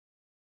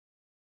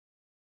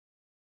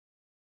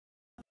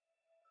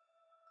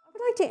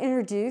I'd like to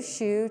introduce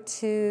you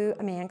to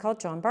a man called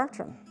John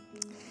Bartram.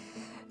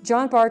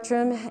 John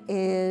Bartram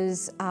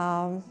is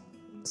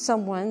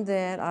someone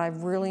that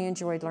I've really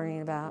enjoyed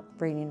learning about,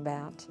 reading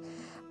about.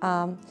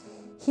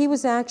 He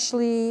was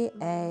actually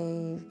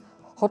a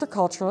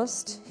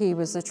horticulturalist, he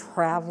was a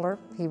traveler,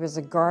 he was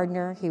a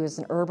gardener, he was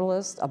an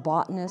herbalist, a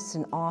botanist,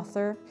 an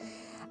author.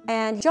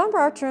 And John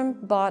Bartram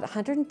bought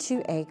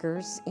 102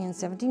 acres in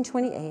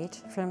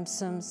 1728 from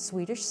some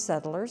Swedish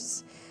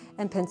settlers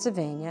in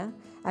Pennsylvania.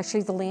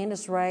 Actually, the land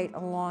is right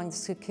along the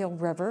Schuylkill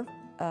River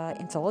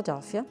in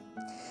Philadelphia.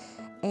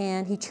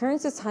 And he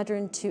turns this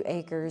 102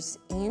 acres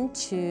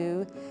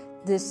into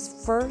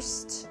this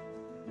first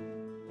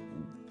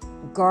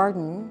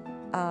garden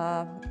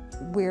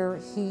where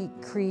he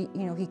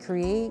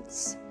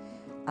creates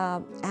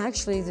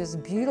actually this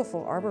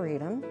beautiful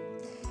arboretum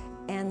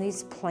and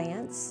these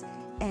plants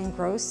and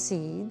grows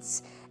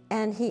seeds,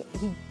 and he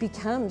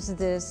becomes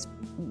this,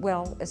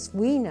 well, as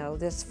we know,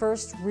 this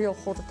first real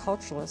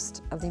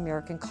horticulturalist of the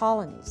American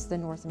colonies, the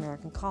North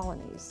American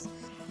colonies.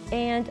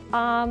 And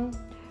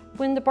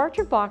when the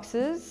Bartram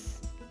boxes,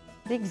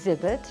 the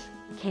exhibit,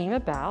 came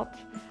about,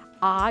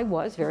 I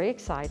was very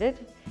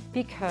excited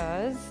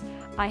because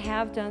I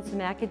have done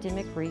some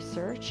academic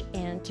research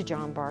into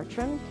John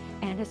Bartram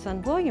and his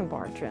son William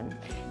Bartram,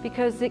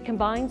 because it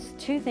combines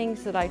two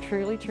things that I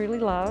truly, truly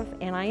love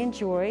and I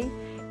enjoy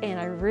and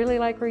I really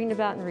like reading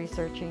about and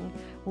researching,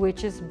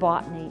 which is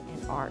botany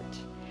and art.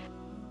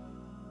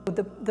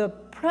 The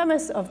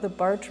premise of the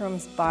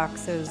Bartram's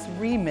Boxes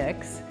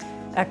Remix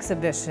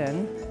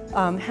exhibition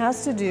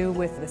has to do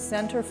with the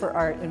Center for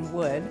Art and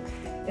Wood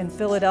in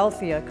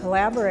Philadelphia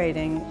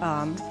collaborating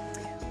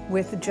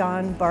with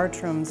John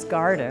Bartram's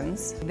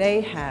Gardens.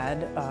 They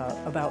had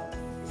about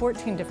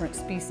 14 different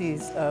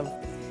species of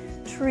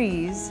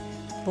trees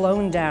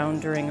blown down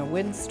during a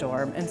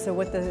windstorm, and so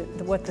what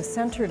the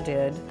center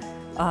did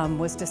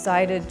was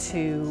decided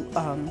to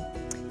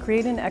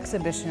create an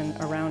exhibition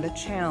around a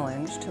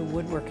challenge to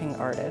woodworking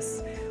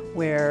artists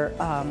where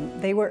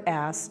they were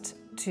asked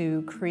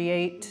to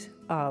create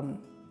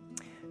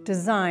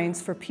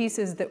designs for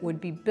pieces that would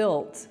be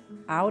built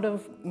out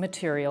of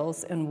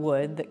materials and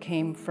wood that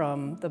came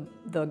from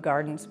the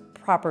garden's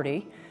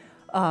property,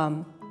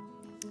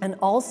 and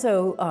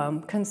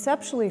also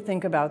conceptually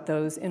think about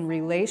those in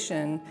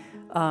relation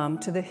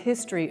to the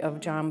history of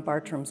John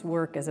Bartram's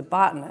work as a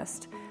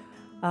botanist.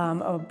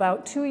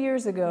 About 2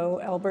 years ago,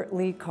 Albert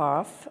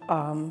Leacoff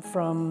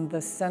from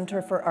the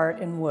Center for Art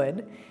and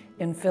Wood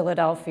in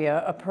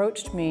Philadelphia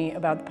approached me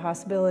about the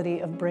possibility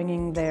of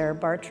bringing their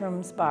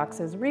Bartram's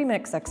Boxes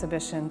Remix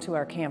exhibition to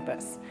our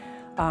campus.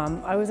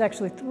 I was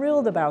actually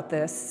thrilled about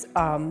this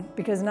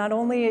because not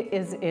only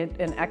is it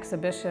an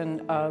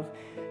exhibition of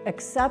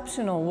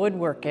exceptional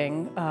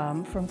woodworking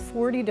from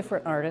 40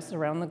 different artists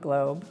around the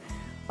globe,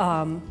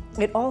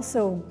 it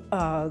also,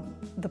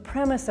 the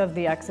premise of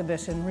the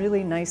exhibition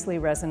really nicely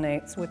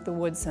resonates with the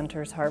Wood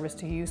Center's Harvest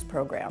to Use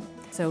program.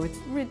 So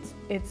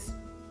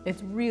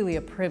it's really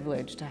a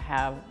privilege to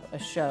have a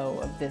show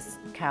of this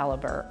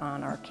caliber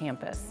on our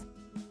campus.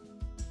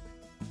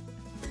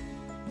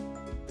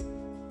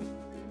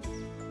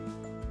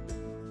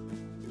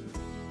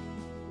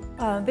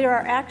 There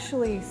are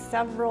actually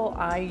several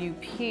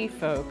IUP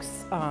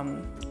folks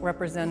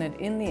represented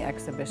in the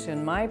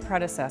exhibition. My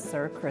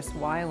predecessor, Chris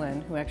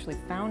Weiland, who actually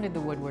founded the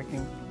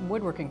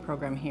woodworking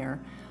program here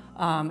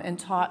and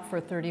taught for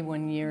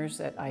 31 years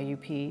at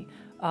IUP,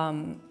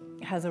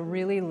 has a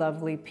really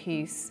lovely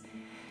piece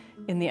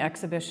in the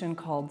exhibition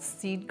called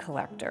Seed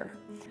Collector.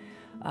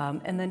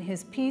 And then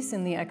his piece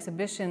in the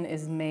exhibition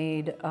is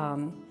made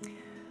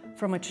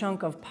from a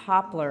chunk of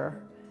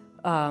poplar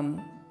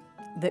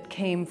that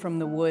came from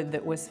the wood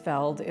that was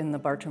felled in the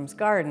Bartram's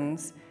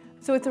Gardens.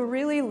 So it's a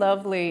really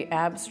lovely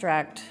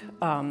abstract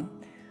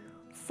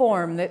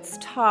form that's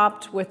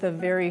topped with a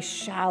very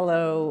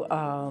shallow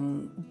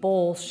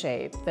bowl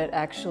shape that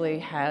actually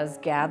has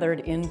gathered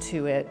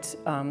into it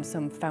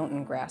some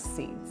fountain grass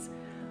seeds.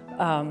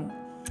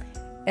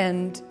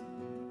 And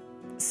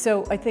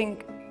so I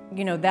think,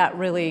 you know, that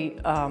really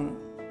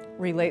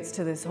relates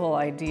to this whole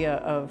idea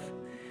of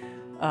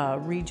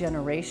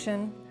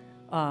regeneration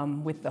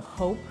with the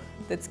hope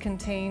that's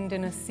contained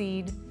in a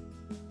seed.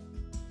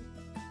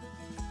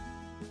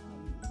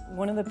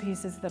 One of the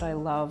pieces that I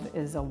love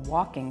is a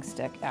walking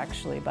stick,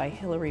 actually, by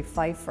Hilary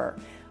Pfeiffer.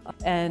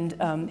 And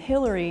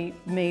Hilary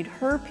made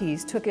her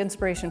piece, took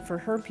inspiration for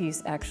her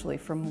piece actually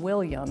from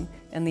William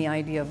and the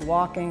idea of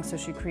walking, so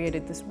she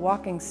created this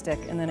walking stick,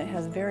 and then it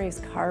has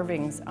various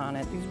carvings on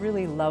it, these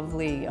really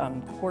lovely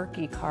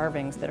quirky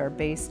carvings that are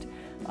based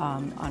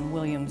on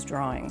William's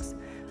drawings.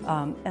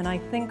 And I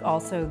think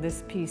also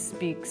this piece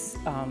speaks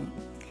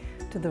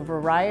to the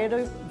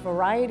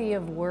variety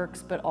of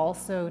works, but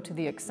also to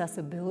the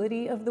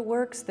accessibility of the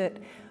works that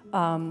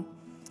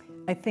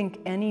I think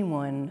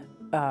anyone,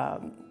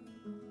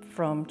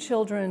 from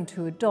children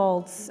to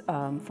adults,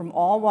 from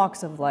all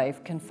walks of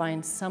life, can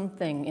find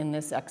something in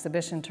this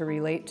exhibition to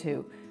relate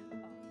to.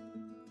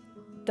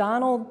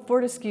 Donald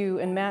Fortescue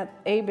and Matt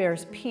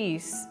Hebert's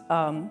piece,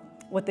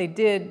 what they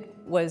did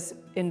was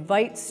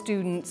invite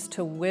students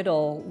to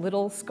whittle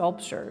little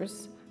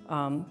sculptures,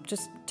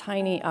 just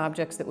tiny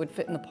objects that would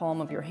fit in the palm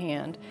of your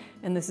hand.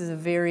 And this is a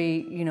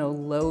very,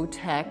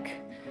 low-tech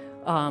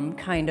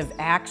kind of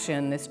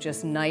action. This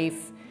just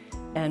knife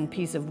and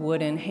piece of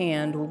wood in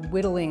hand,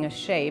 whittling a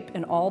shape,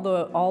 and all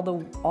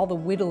the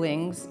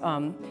whittlings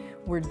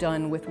were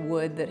done with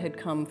wood that had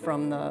come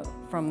from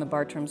the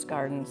Bartram's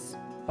Gardens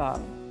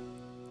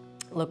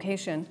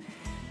location.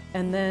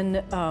 And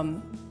then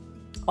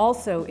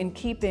also in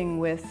keeping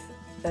with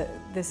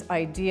this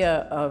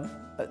idea of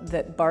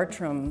that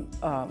Bartram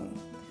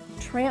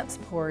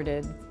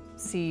transported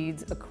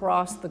seeds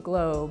across the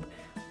globe,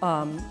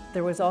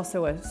 there was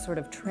also a sort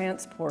of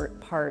transport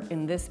part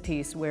in this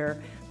piece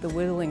where the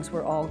whittlings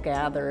were all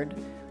gathered,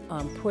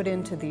 put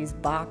into these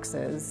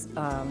boxes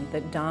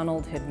that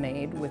Donald had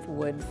made with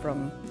wood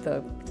from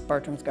the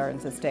Bartram's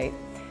Gardens estate.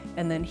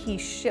 And then he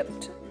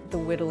shipped the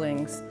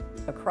whittlings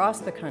across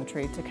the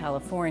country to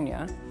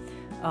California,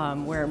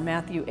 where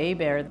Matthew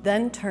Hebert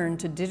then turned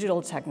to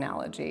digital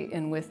technology,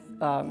 and with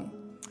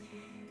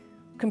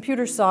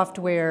computer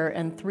software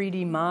and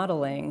 3D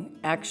modeling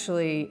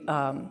actually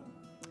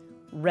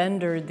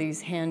rendered these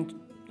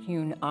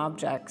hand-hewn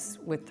objects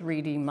with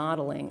 3D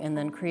modeling and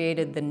then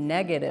created the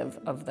negative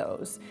of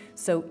those.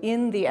 So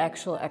in the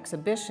actual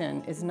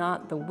exhibition is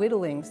not the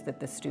whittlings that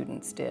the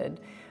students did,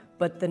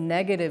 but the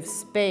negative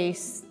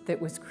space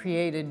that was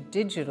created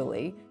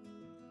digitally.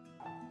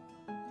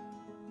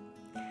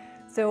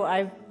 So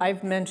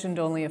I've mentioned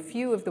only a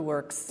few of the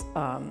works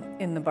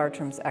in the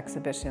Bartram's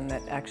exhibition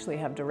that actually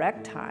have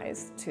direct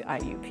ties to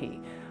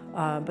IUP,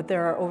 but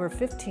there are over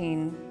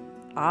 15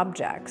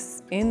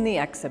 objects in the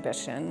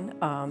exhibition,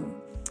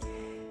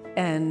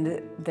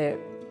 and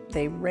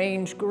they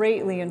range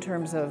greatly in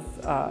terms of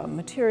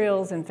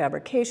materials and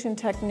fabrication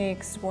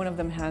techniques. One of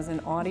them has an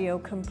audio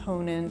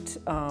component,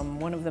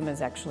 one of them is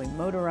actually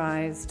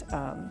motorized.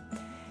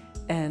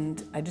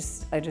 And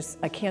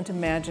I can't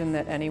imagine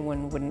that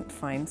anyone wouldn't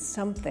find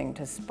something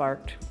to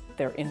spark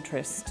their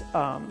interest.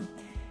 I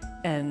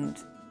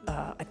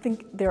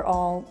think they're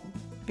all,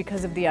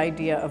 because of the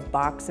idea of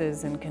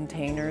boxes and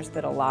containers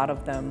that a lot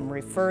of them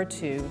refer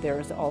to,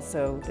 there's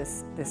also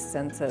this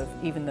sense of,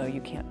 even though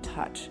you can't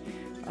touch,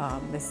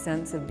 this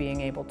sense of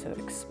being able to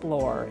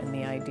explore, and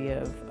the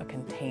idea of a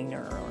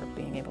container or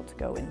being able to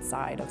go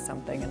inside of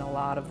something. And a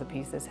lot of the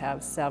pieces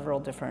have several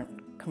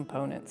different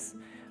components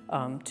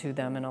to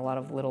them, and a lot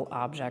of little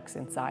objects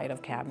inside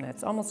of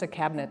cabinets, almost a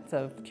cabinet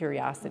of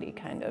curiosity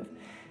kind of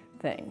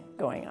thing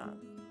going on.